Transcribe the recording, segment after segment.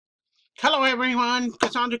Hello, everyone.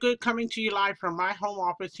 Cassandra Good coming to you live from my home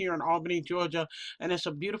office here in Albany, Georgia. And it's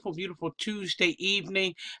a beautiful, beautiful Tuesday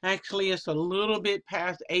evening. Actually, it's a little bit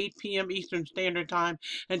past 8 p.m. Eastern Standard Time.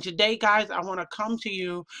 And today, guys, I want to come to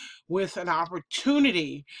you with an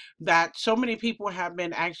opportunity that so many people have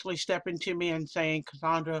been actually stepping to me and saying,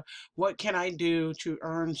 Cassandra, what can I do to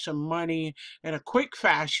earn some money in a quick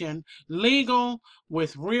fashion, legal,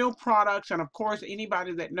 with real products? And of course,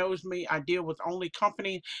 anybody that knows me, I deal with only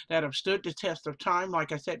companies that have stood the test of time.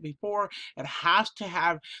 Like I said before, it has to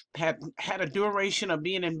have had a duration of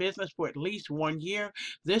being in business for at least 1 year.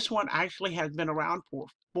 This one actually has been around for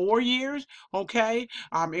 4 years. Okay.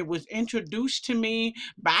 It was introduced to me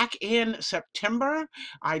back in September.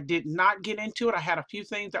 I did not get into it. I had a few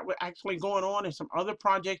things that were actually going on and some other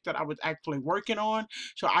projects that I was actually working on.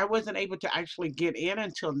 So I wasn't able to actually get in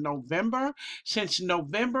until November. Since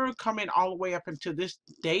November, coming all the way up until this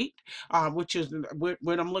date, which is what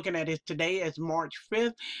I'm looking at is today is March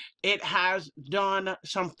 5th. It has done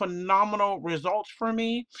some phenomenal results for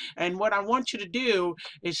me. And what I want you to do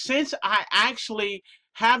is, since I actually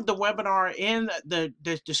have the webinar in the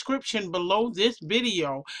description below this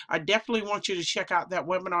video, I definitely want you to check out that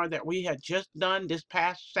webinar that we had just done this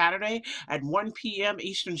past Saturday at 1 p.m.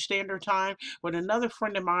 Eastern Standard Time with another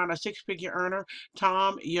friend of mine, a six-figure earner,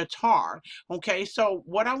 Tom Yatar. Okay, so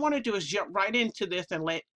what I want to do is jump right into this and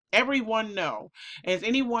let everyone know. As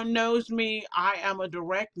anyone knows me, I am a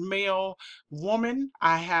direct mail woman.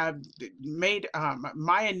 I have made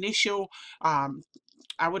my initial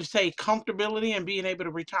I would say comfortability and being able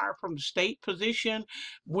to retire from the state position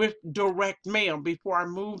with direct mail before I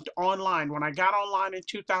moved online. When I got online in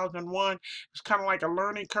 2001, it's kind of like a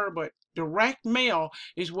learning curve, but direct mail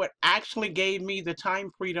is what actually gave me the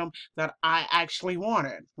time freedom that I actually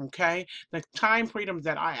wanted. Okay, the time freedom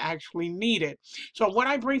that I actually needed. So what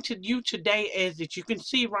I bring to you today is that you can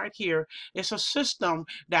see right here, it's a system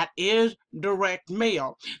that is direct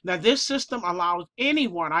mail. Now this system allows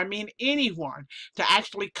anyone, I mean anyone, to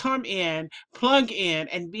actually come in, plug in,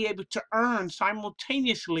 and be able to earn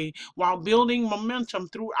simultaneously while building momentum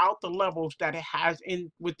throughout the levels that it has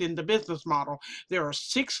in within the business model. There are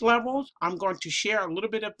 6 levels. I'm going to share a little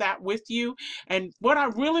bit of that with you. And what I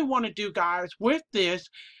really want to do, guys, with this,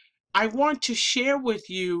 I want to share with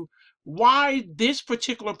you why this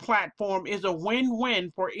particular platform is a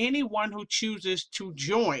win-win for anyone who chooses to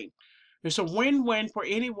join. It's a win-win for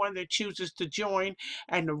anyone that chooses to join.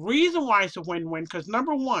 And the reason why it's a win-win, because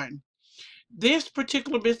number one, this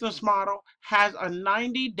particular business model has a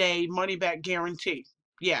 90-day money-back guarantee.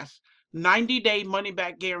 Yes, 90-day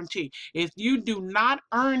money-back guarantee. If you do not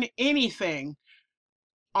earn anything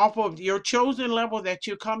off of your chosen level that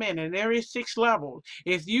you come in, and there is 6 levels.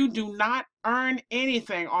 If you do not earn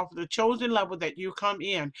anything off of the chosen level that you come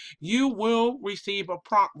in, you will receive a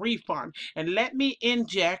prompt refund. And let me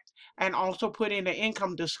inject and also put in an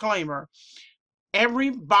income disclaimer.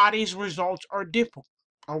 Everybody's results are different.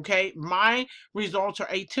 Okay, my results are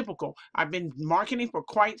atypical. I've been marketing for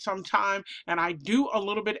quite some time and I do a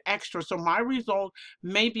little bit extra. So my result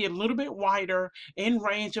may be a little bit wider in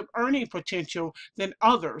range of earning potential than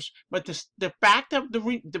others. But the fact of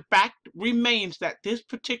the fact remains that this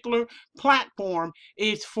particular platform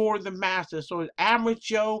is for the masses. So average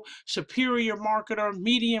Joe, superior marketer,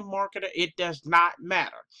 medium marketer, it does not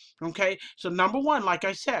matter. Okay, so number one, like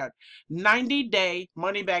I said, 90-day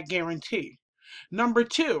money back guarantee. Number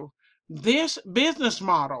two, this business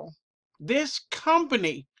model, this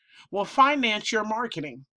company will finance your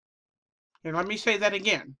marketing. And let me say that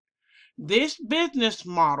again. This business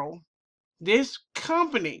model, this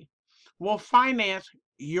company will finance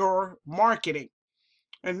your marketing.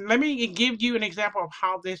 And let me give you an example of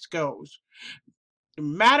how this goes.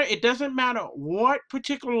 It doesn't matter what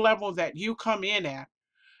particular level that you come in at.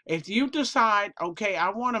 If you decide, okay, I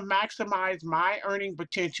want to maximize my earning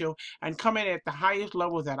potential and come in at the highest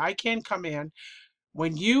level that I can come in,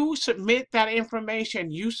 when you submit that information,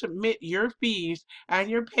 you submit your fees and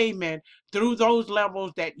your payment through those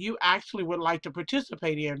levels that you actually would like to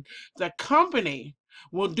participate in. The company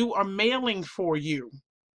will do a mailing for you.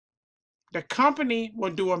 The company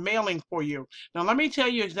will do a mailing for you. Now, let me tell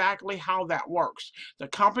you exactly how that works. The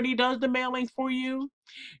company does the mailing for you.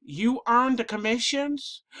 You earn the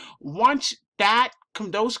commissions. Once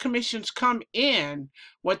those commissions come in,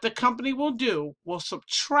 what the company will do will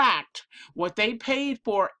subtract what they paid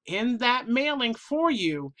for in that mailing for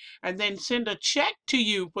you and then send a check to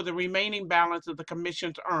you for the remaining balance of the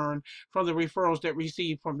commissions earned from the referrals that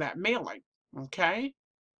received from that mailing. Okay?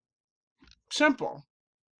 Simple.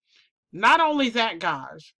 Not only that,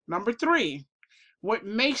 guys, number three, what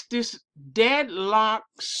makes this deadlock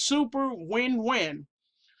super win-win,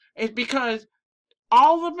 It's because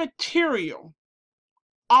all the material,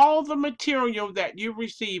 all the material that you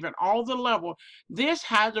receive and all the level, this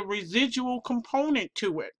has a residual component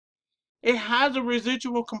to it. It has a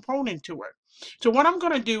residual component to it. So what I'm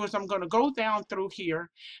going to do is I'm going to go down through here and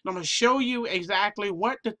I'm going to show you exactly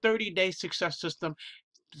what the 30-day success system,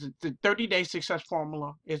 the 30-day success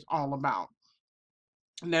formula is all about.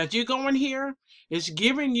 Now, as you go in here, it's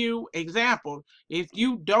giving you examples. If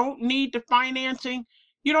you don't need the financing,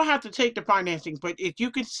 you don't have to take the financing. But if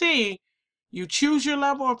you can see, you choose your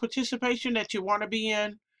level of participation that you want to be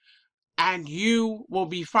in, and you will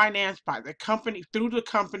be financed by the company, through the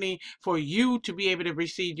company, for you to be able to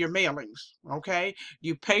receive your mailings. Okay?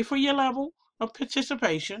 You pay for your level of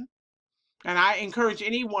participation, and I encourage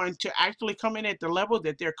anyone to actually come in at the level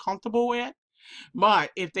that they're comfortable with.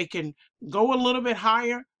 But if they can go a little bit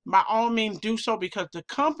higher, by all means do so, because the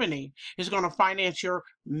company is going to finance your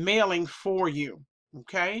mailing for you.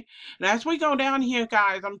 Okay. And as we go down here,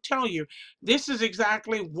 guys, I'm telling you, this is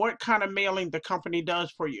exactly what kind of mailing the company does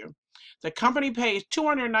for you. The company pays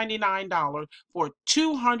 $299 for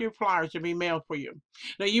 200 flyers to be mailed for you.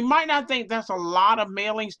 Now, you might not think that's a lot of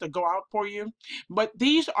mailings to go out for you, but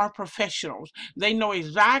these are professionals. They know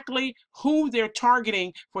exactly who they're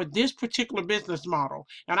targeting for this particular business model.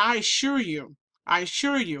 And I assure you,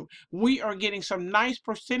 we are getting some nice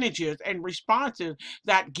percentages and responses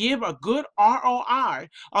that give a good ROI,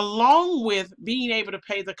 along with being able to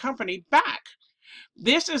pay the company back.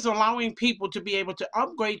 This is allowing people to be able to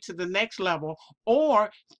upgrade to the next level or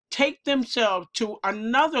take themselves to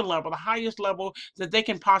another level, the highest level that they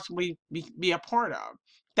can possibly be a part of.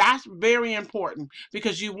 That's very important,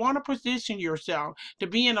 because you want to position yourself to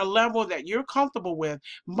be in a level that you're comfortable with,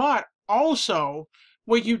 but also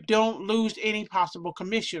where you don't lose any possible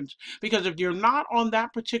commissions. Because if you're not on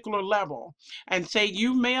that particular level, and say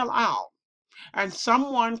you mail out, and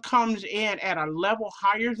someone comes in at a level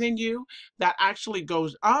higher than you, that actually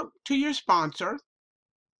goes up to your sponsor,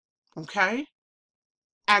 okay?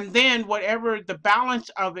 And then whatever the balance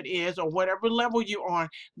of it is, or whatever level you're on,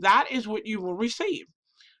 that is what you will receive.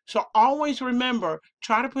 So always remember,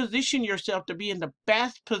 try to position yourself to be in the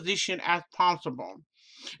best position as possible.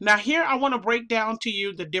 Now here I want to break down to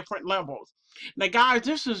you the different levels. Now guys,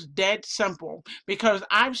 this is dead simple, because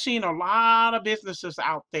I've seen a lot of businesses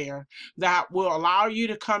out there that will allow you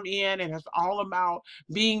to come in and it's all about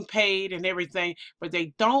being paid and everything, but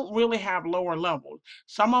they don't really have lower levels.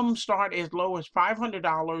 Some of them start as low as $500,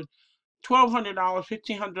 $1,200,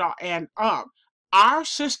 $1,500, and up. Our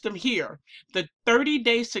system here, the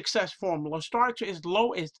 30-day success formula, starts as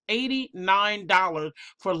low as $89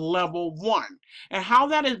 for level one. And how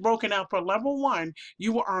that is broken out: for level one,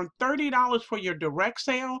 you will earn $30 for your direct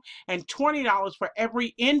sale and $20 for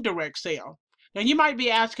every indirect sale. Now you might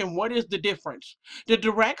be asking, what is the difference? The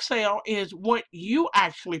direct sale is what you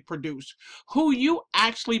actually produce, who you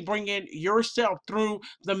actually bring in yourself through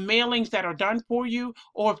the mailings that are done for you,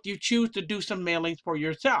 or if you choose to do some mailings for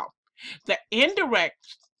yourself. The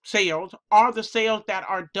indirect sales are the sales that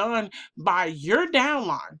are done by your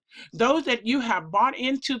downline, those that you have bought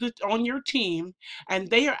into on your team, and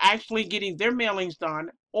they are actually getting their mailings done,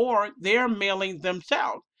 or they're mailing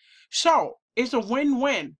themselves. So it's a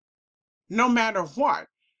win-win no matter what,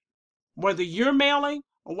 whether you're mailing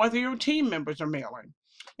or whether your team members are mailing.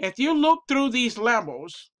 If you look through these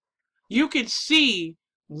levels, you can see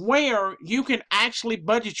where you can actually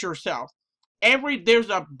budget yourself.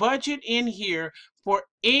 There's a budget in here for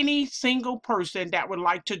any single person that would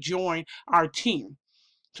like to join our team.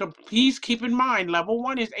 So please keep in mind, level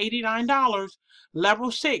one is $89.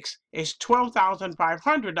 Level 6 is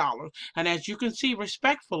 $12,500. And as you can see,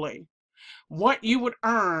 respectfully, what you would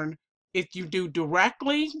earn if you do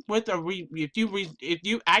directly with if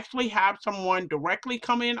you actually have someone directly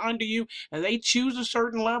come in under you and they choose a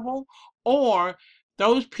certain level, or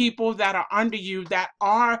those people that are under you that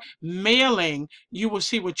are mailing, you will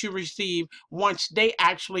see what you receive once they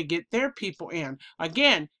actually get their people in.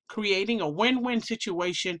 Again, creating a win-win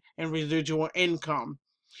situation and residual income.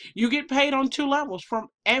 You get paid on two levels from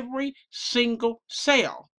every single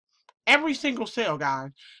sale. Every single sale, guys.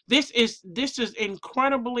 This is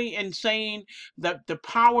incredibly insane, the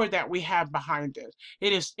power that we have behind this.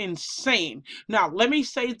 It is insane. Now let me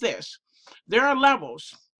say this: there are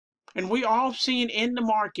levels, and we all seen in the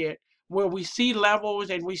market where we see levels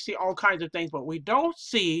and we see all kinds of things, but we don't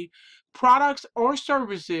see products or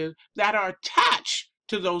services that are attached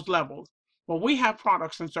to those levels. Well, we have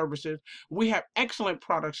products and services. We have excellent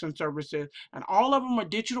products and services, and all of them are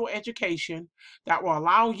digital education that will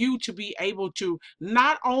allow you to be able to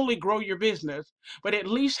not only grow your business, but at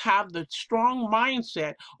least have the strong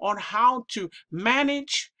mindset on how to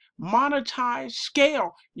manage, monetize,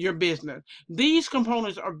 scale your business. These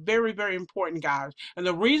components are very, very important, guys. And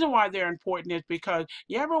the reason why they're important is because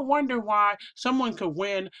you ever wonder why someone could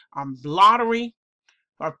win a lottery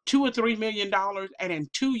of $2 or $3 million and in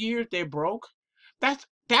 2 years they're broke? That's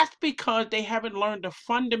because they haven't learned the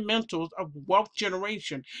fundamentals of wealth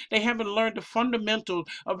generation. They haven't learned the fundamentals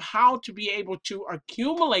of how to be able to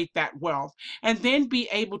accumulate that wealth and then be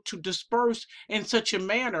able to disperse in such a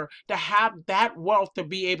manner to have that wealth to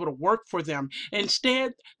be able to work for them.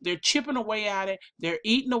 Instead, they're chipping away at it, they're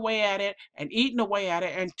eating away at it and eating away at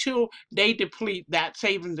it until they deplete that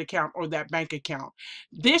savings account or that bank account.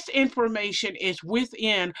 This information is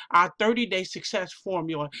within our 30-day success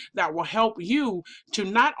formula that will help you to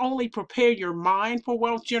not only prepare your mind for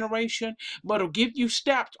wealth generation, but it'll give you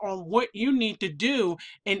steps on what you need to do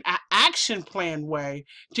in an action plan way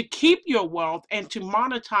to keep your wealth and to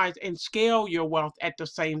monetize and scale your wealth at the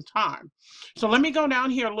same time. So let me go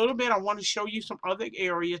down here a little bit. I want to show you some other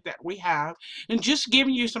areas that we have and just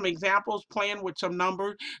giving you some examples, playing with some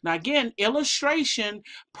numbers. Now again, illustration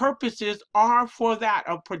purposes are for that,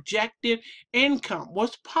 of projected income.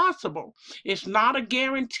 What's possible? It's not a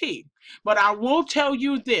guarantee. But I will tell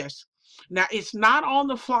you this. Now, it's not on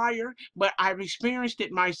the flyer, but I've experienced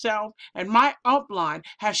it myself, and my upline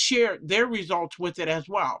has shared their results with it as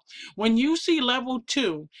well. When you see level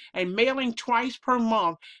 2, a mailing twice per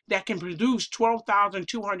month that can produce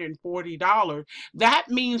 $12,240, that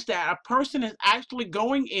means that a person is actually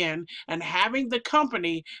going in and having the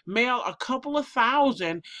company mail a couple of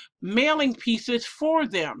thousand mailing pieces for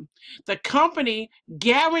them. The company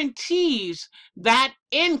guarantees that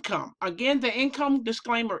income. Again, the income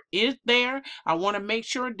disclaimer is there. I want to make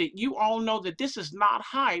sure that you all know that this is not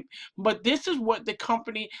hype, but this is what the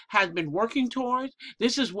company has been working towards.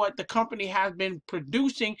 This is what the company has been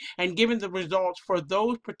producing and giving the results for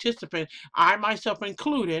those participants, I myself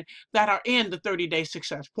included, that are in the 30-day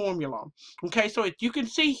success formula. Okay, so if you can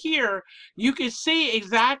see here, you can see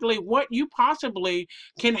exactly what you possibly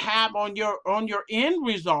can have on your end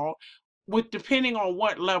result with depending on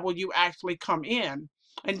what level you actually come in.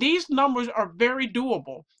 And these numbers are very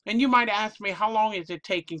doable. And you might ask me, how long is it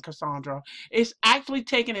taking, Cassandra? It's actually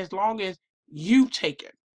taking as long as you take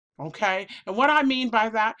it. Okay. And what I mean by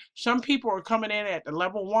that, some people are coming in at the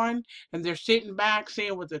level 1 and they're sitting back,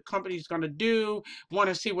 seeing what the company's going to do, want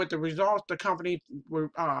to see what the results the company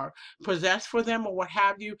possess for them or what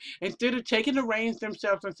have you, instead of taking the reins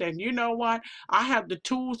themselves and saying, you know what, I have the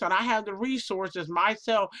tools and I have the resources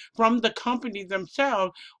myself from the company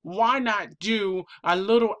themselves. Why not do a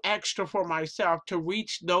little extra for myself to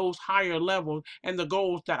reach those higher levels and the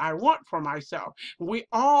goals that I want for myself? We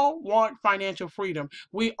all want financial freedom.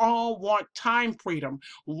 We all want time freedom.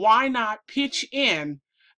 Why not pitch in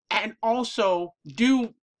and also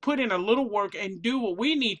put in a little work and do what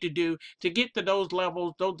we need to do to get to those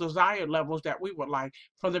levels, those desired levels that we would like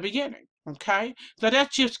from the beginning? Okay, so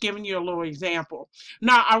that's just giving you a little example.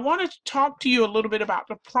 Now, I want to talk to you a little bit about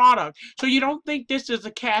the product so you don't think this is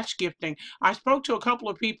a cash gifting. I spoke to a couple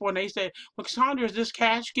of people and they said, well, Cassandra, is this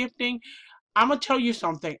cash gifting? I'm gonna tell you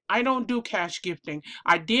something. I don't do cash gifting.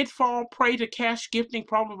 I did fall prey to cash gifting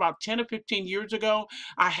probably about 10 or 15 years ago.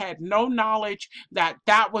 I had no knowledge that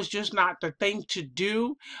that was just not the thing to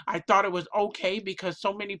do. I thought it was okay because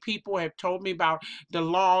so many people have told me about the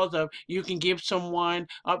laws of you can give someone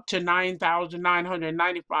up to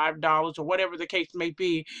 $9,995 or whatever the case may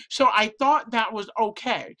be. So I thought that was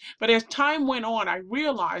okay. But as time went on, I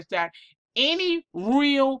realized that any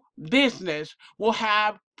real business will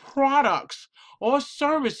have products or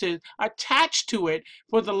services attached to it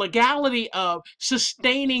for the legality of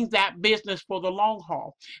sustaining that business for the long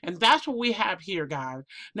haul. And that's what we have here, guys.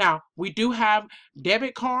 Now, we do have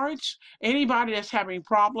debit cards. Anybody that's having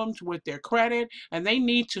problems with their credit and they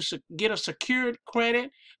need to get a secured credit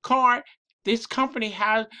card, this company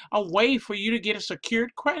has a way for you to get a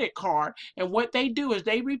secured credit card. And what they do is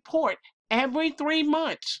they report every 3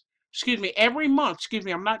 months. Every month,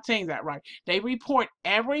 I'm not saying that right. They report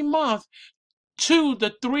every month to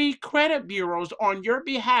the 3 credit bureaus on your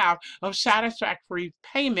behalf of satisfactory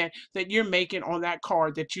payment that you're making on that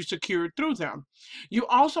card that you secured through them. You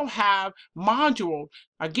also have modules.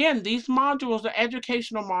 Again, these modules are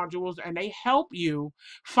educational modules and they help you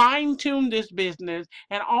fine tune this business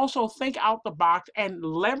and also think out the box and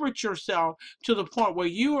leverage yourself to the point where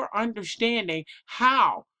you are understanding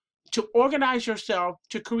how to organize yourself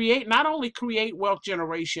to create, not only create wealth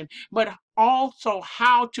generation, but also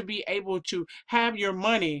how to be able to have your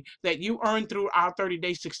money that you earn through our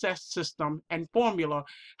 30-day success system and formula,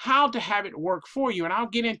 how to have it work for you. And I'll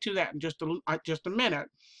get into that in just a minute.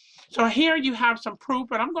 So here you have some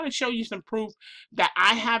proof, and I'm going to show you some proof that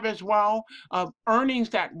I have as well of earnings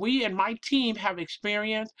that we and my team have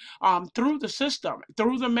experienced through the system,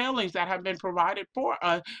 through the mailings that have been provided for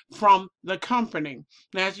us from the company.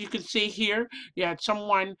 And as you can see here, you had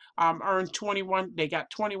someone earned they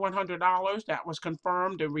got $2,100 that was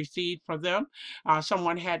confirmed and received for them.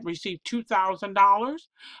 Someone had received $2,000.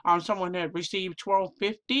 Someone had received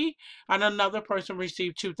 $1,250, and another person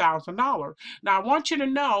received $2,000. Now I want you to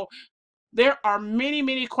know there are many,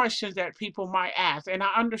 many questions that people might ask, and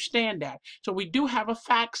I understand that. So we do have a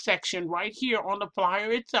fact section right here on the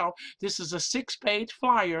flyer itself. This is a 6-page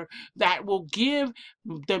flyer that will give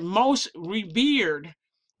the most revered,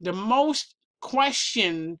 the most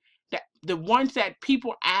questioned, the ones that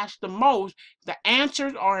people ask the most, the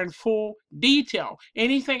answers are in full detail.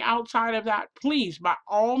 Anything outside of that, please, by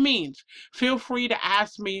all means, feel free to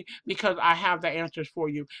ask me because I have the answers for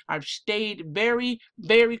you. I've stayed very,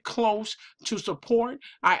 very close to support.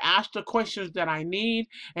 I ask the questions that I need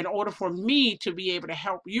in order for me to be able to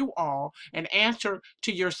help you all and answer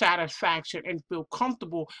to your satisfaction and feel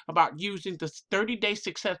comfortable about using the 30-day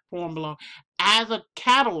success formula as a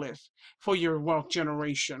catalyst for your wealth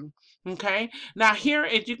generation. Okay, now here,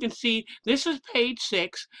 as you can see, this is page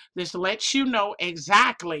 6. This lets you know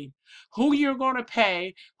exactly who you're going to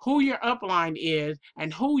pay, who your upline is,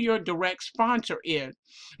 and who your direct sponsor is.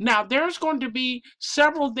 Now, there's going to be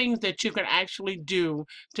several things that you can actually do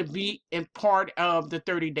to be a part of the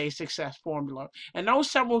 30-day success formula. And those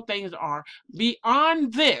several things are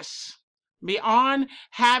beyond this. Beyond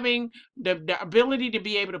having the ability to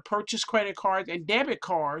be able to purchase credit cards and debit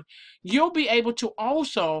cards, you'll be able to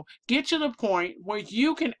also get to the point where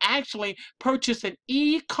you can actually purchase an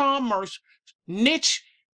e-commerce niche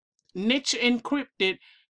encrypted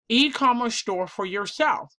e-commerce store for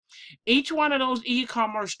yourself. Each one of those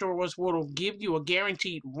e-commerce stores will give you a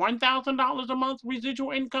guaranteed $1,000 a month residual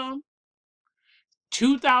income,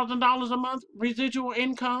 $2,000 a month residual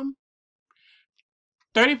income,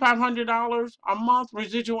 $3,500 a month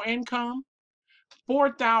residual income,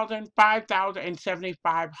 $4,000, $5,000, and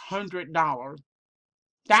 $7,500.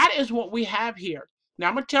 That is what we have here. Now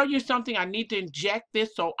I'm gonna tell you something. I need to inject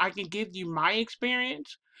this so I can give you my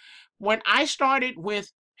experience. When I started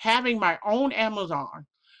with having my own Amazon,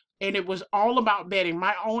 and it was all about bedding,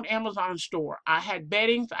 my own Amazon store. I had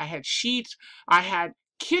beddings, I had sheets, I had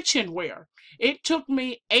kitchenware. It took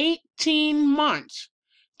me 18 months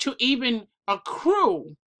to even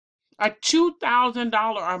accrue a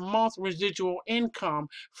 $2,000 a month residual income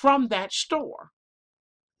from that store.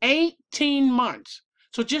 18 months.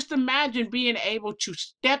 So just imagine being able to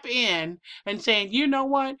step in and saying, you know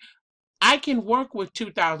what? I can work with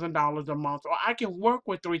 $2,000 a month, or I can work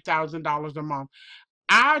with $3,000 a month.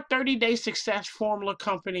 Our 30-day success formula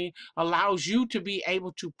company allows you to be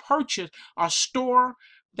able to purchase a store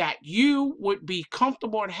that you would be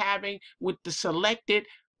comfortable in having with the selected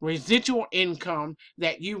residual income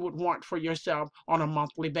that you would want for yourself on a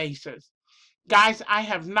monthly basis. Guys, I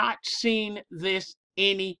have not seen this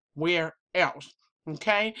anywhere else.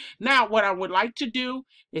 Okay, now what I would like to do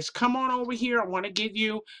is come on over here. I want to give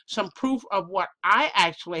you some proof of what I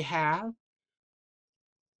actually have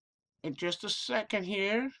in just a second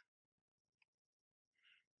here.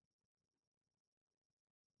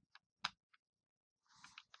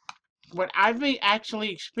 What I've been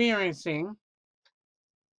actually experiencing.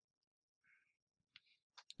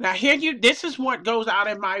 Now this is what goes out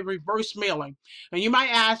in my reverse mailing. And you might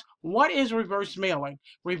ask, what is reverse mailing?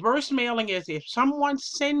 Reverse mailing is if someone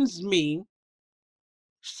sends me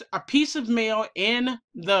a piece of mail in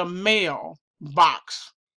the mail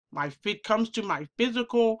box. It comes to my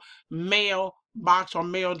physical mail box or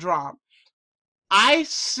mail drop. I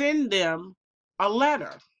send them a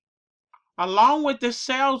letter along with this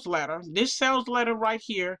sales letter. This sales letter right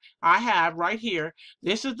here, I have right here.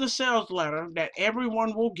 This is the sales letter that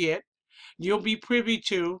everyone will get. You'll be privy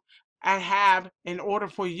to and have in order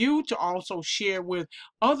for you to also share with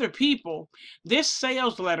other people. This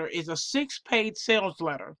sales letter is a 6-page sales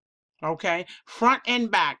letter. Okay, front and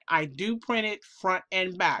back. I do print it front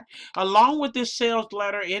and back. Along with this sales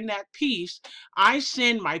letter in that piece, I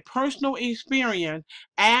send my personal experience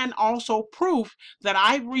and also proof that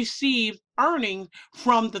I've received earnings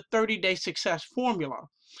from the 30-day success formula.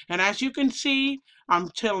 And as you can see, I'm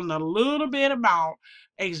telling a little bit about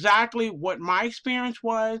exactly what my experience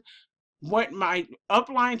was, what my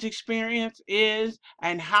upline's experience is,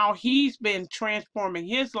 and how he's been transforming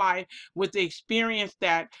his life with the experience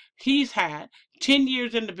that he's had 10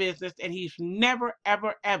 years in the business, and he's never,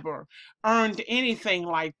 ever, ever earned anything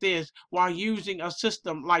like this while using a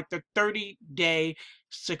system like the 30-day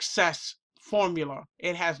success formula.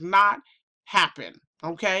 It has not happened.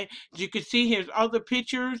 Okay, you can see here's other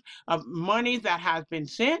pictures of money that has been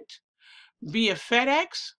sent via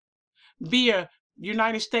FedEx, via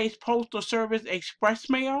United States Postal Service Express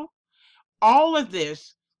Mail. All of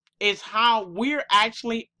this is how we're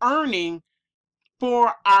actually earning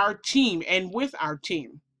for our team and with our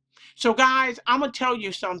team. So, guys, I'm going to tell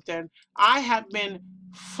you something. I have been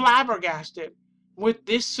flabbergasted with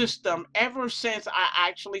this system ever since I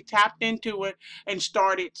actually tapped into it and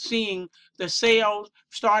started seeing the sales,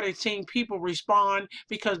 started seeing people respond,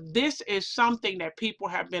 because this is something that people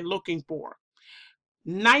have been looking for.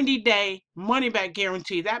 90-day money back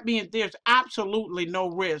guarantee. That means there's absolutely no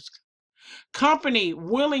risk. Company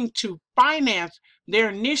willing to finance their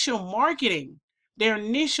initial marketing, their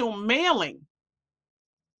initial mailing.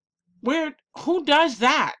 Who does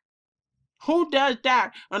that? Who does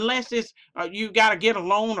that unless it's you got to get a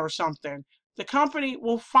loan or something? The company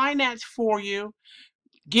will finance for you,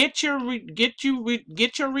 get your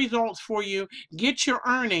results for you, get your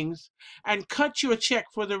earnings, and cut you a check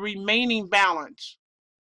for the remaining balance.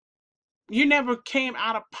 You never came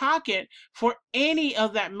out of pocket for any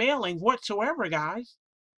of that mailing whatsoever, guys.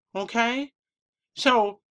 Okay?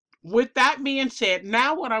 So, with that being said,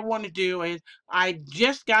 now what I want to do is I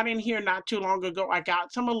just got in here not too long ago. I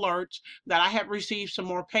got some alerts that I have received some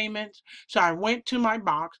more payments. So I went to my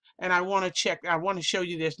box and I want to check. I want to show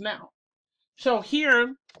you this now. So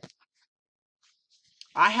here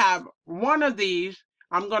I have one of these.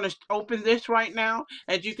 I'm going to open this right now.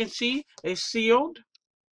 As you can see, it's sealed.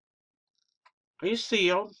 It's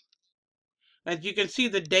sealed. As you can see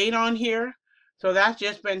the date on here. So that's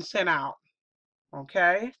just been sent out.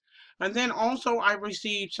 Okay, and then also I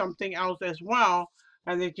received something else as well,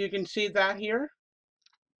 and that you can see that here.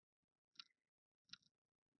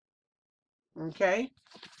 Okay,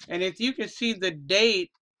 and if you can see the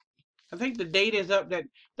date, I think the date is up.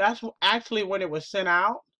 That's actually when it was sent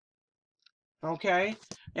out. Okay,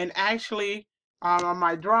 and actually on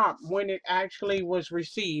my drop when it actually was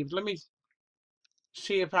received. Let me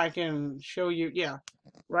see if I can show you. Yeah,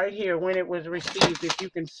 right here when it was received, if you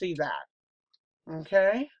can see that.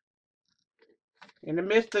 Okay, in the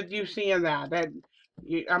midst of you seeing that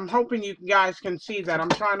I'm hoping you guys can see that. I'm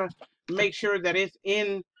trying to make sure that it's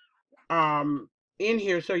in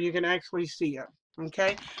here so you can actually see it.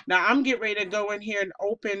 Okay, now I'm getting ready to go in here and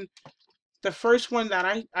open the first one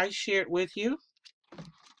that I shared with you,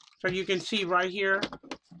 so you can see right here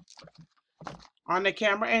on the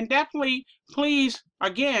camera. And definitely, please,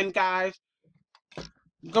 again, guys,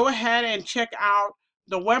 go ahead and check out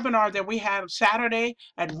the webinar that we have Saturday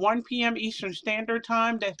at 1 p.m. Eastern Standard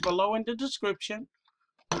Time. That's below in the description.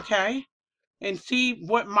 Okay, and see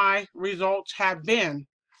what my results have been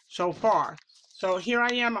so far. So here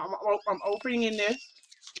I am. I'm opening this.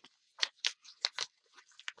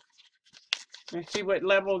 And see what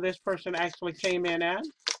level this person actually came in at.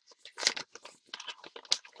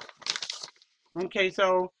 Okay,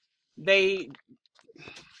 so I'm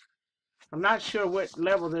not sure what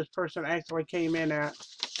level this person actually came in at,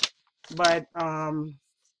 but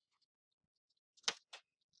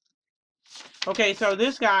okay, so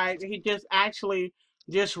this guy, he just actually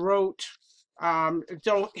just wrote,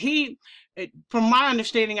 so from my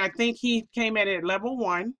understanding, I think he came in at level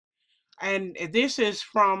 1. And this is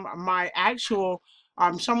from my actual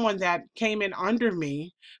someone that came in under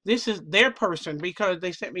me. This is their person because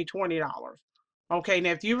they sent me $20. Okay,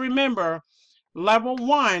 now if you remember, level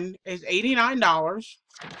 1 is $89.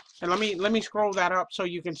 And let me scroll that up so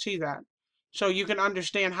you can see that. So you can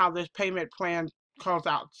understand how this payment plan calls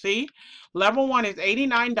out. See, level 1 is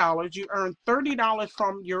 $89. You earn $30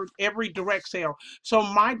 from your every direct sale. So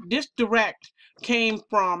this direct came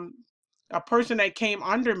from a person that came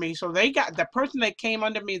under me. So the person that came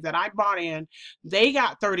under me that I bought in, they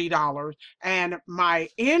got $30, and my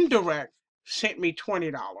indirect sent me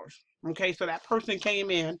 $20. Okay, so that person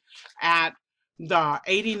came in at the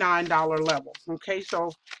 $89 level. Okay,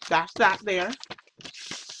 so that's that there.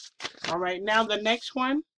 All right, now the next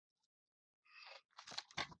one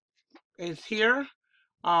is here.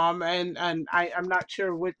 And I'm not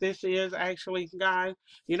sure what this is actually, guys.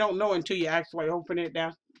 You don't know until you actually open it.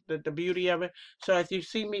 That's the beauty of it. So if you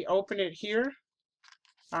see me open it here,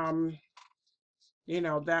 you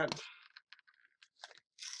know that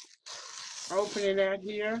opening that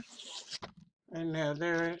here, and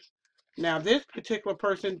there. Now this particular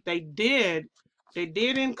person, they did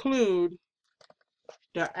include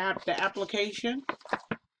the application.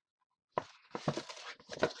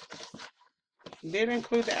 Did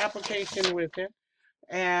include the application with it,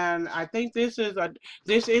 and I think this is a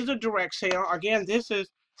direct sale. Again, this is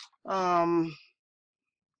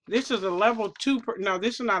This is a level two. No,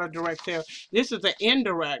 this is not a direct sale. This is an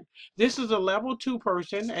indirect. This is a level two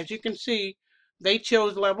person. As you can see, they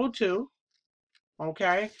chose level two.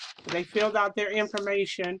 Okay. They filled out their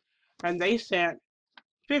information and they sent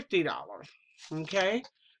 $50. Okay.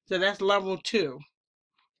 So that's level two.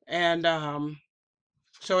 And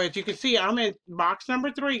so as you can see, I'm in box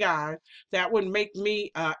number 3, guys. That would make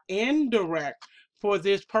me indirect for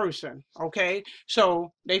this person. Okay.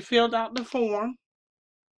 So they filled out the form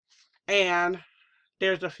and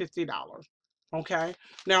there's a $50. Okay.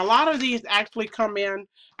 Now a lot of these actually come in,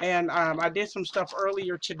 and I did some stuff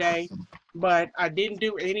earlier today, but I didn't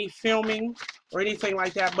do any filming or anything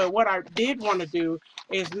like that. But what I did want to do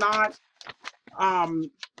is not um,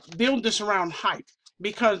 build this around hype,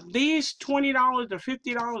 because these $20 or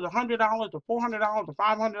 $50 or $100 or $400 or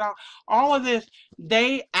 $500, all of this,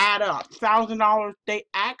 they add up. $1,000, they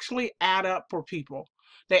actually add up for people.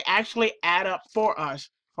 They actually add up for us.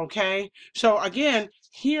 Okay, so again,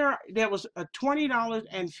 here there was a $20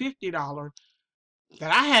 and $50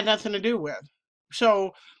 that I had nothing to do with.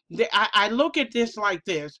 So I look at this like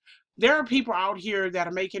this. There are people out here that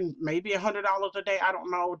are making maybe $100 a day. I don't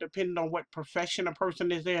know, depending on what profession a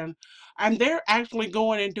person is in. And they're actually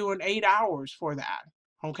going and doing 8 hours for that.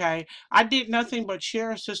 Okay. I did nothing but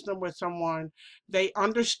share a system with someone. They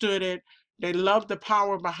understood it. They love the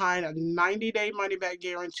power behind a 90-day money back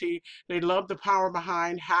guarantee. They love the power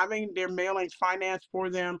behind having their mailings financed for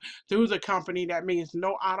them through the company. That means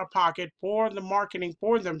no out of pocket for the marketing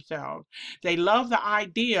for themselves. They love the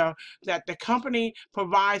idea that the company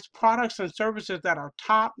provides products and services that are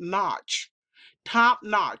top notch. Top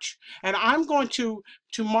notch. And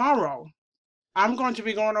tomorrow, I'm going to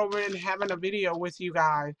be going over and having a video with you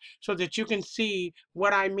guys so that you can see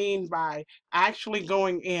what I mean by actually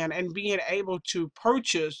going in and being able to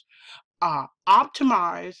purchase,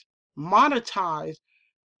 optimize, monetize,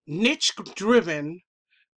 niche driven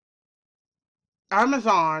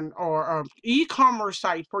Amazon or e-commerce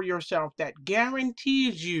site for yourself that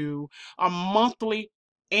guarantees you a monthly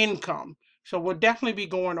income. So we'll definitely be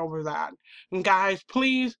going over that. And guys,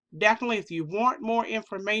 please, definitely, if you want more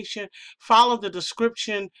information, follow the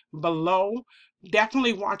description below.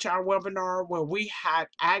 Definitely watch our webinar where we had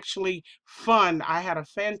actually fun. I had a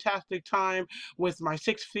fantastic time with my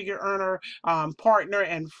six-figure earner partner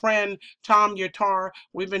and friend, Tom Yatar.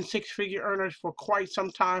 We've been six-figure earners for quite some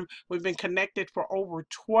time. We've been connected for over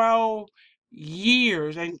 12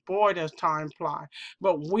 years, and boy, does time fly.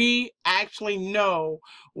 But we actually know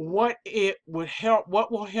what it would help,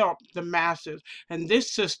 what will help the masses. And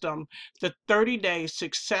this system, the 30-day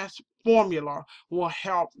success formula, will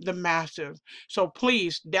help the masses. So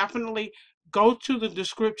please definitely go to the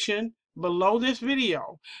description below this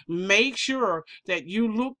video. Make sure that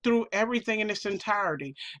you look through everything in its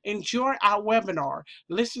entirety. Enjoy our webinar.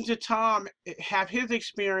 Listen to Tom have his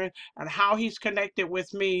experience and how he's connected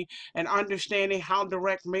with me and understanding how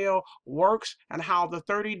direct mail works and how the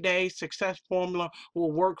 30-day success formula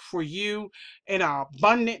will work for you in an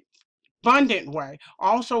abundant way.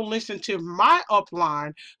 Also listen to my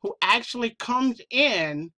upline, who actually comes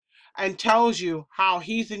in and tells you how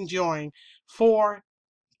he's enjoying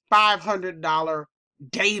 $400-500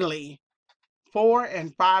 daily.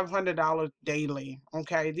 $400-500 daily.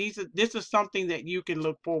 Okay, this is something that you can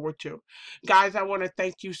look forward to. Guys, I want to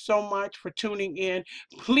thank you so much for tuning in.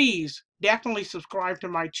 Please definitely subscribe to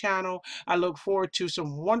my channel. I look forward to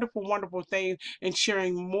some wonderful things and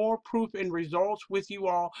sharing more proof and results with you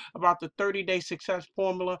all about the 30-day success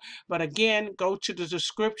formula. But again, go to the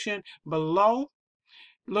description below.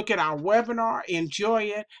 Look at our webinar, enjoy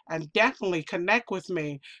it, and definitely connect with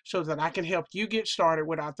me so that I can help you get started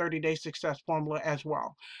with our 30-day success formula as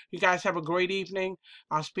well. You guys have a great evening.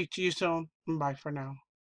 I'll speak to you soon. Bye for now.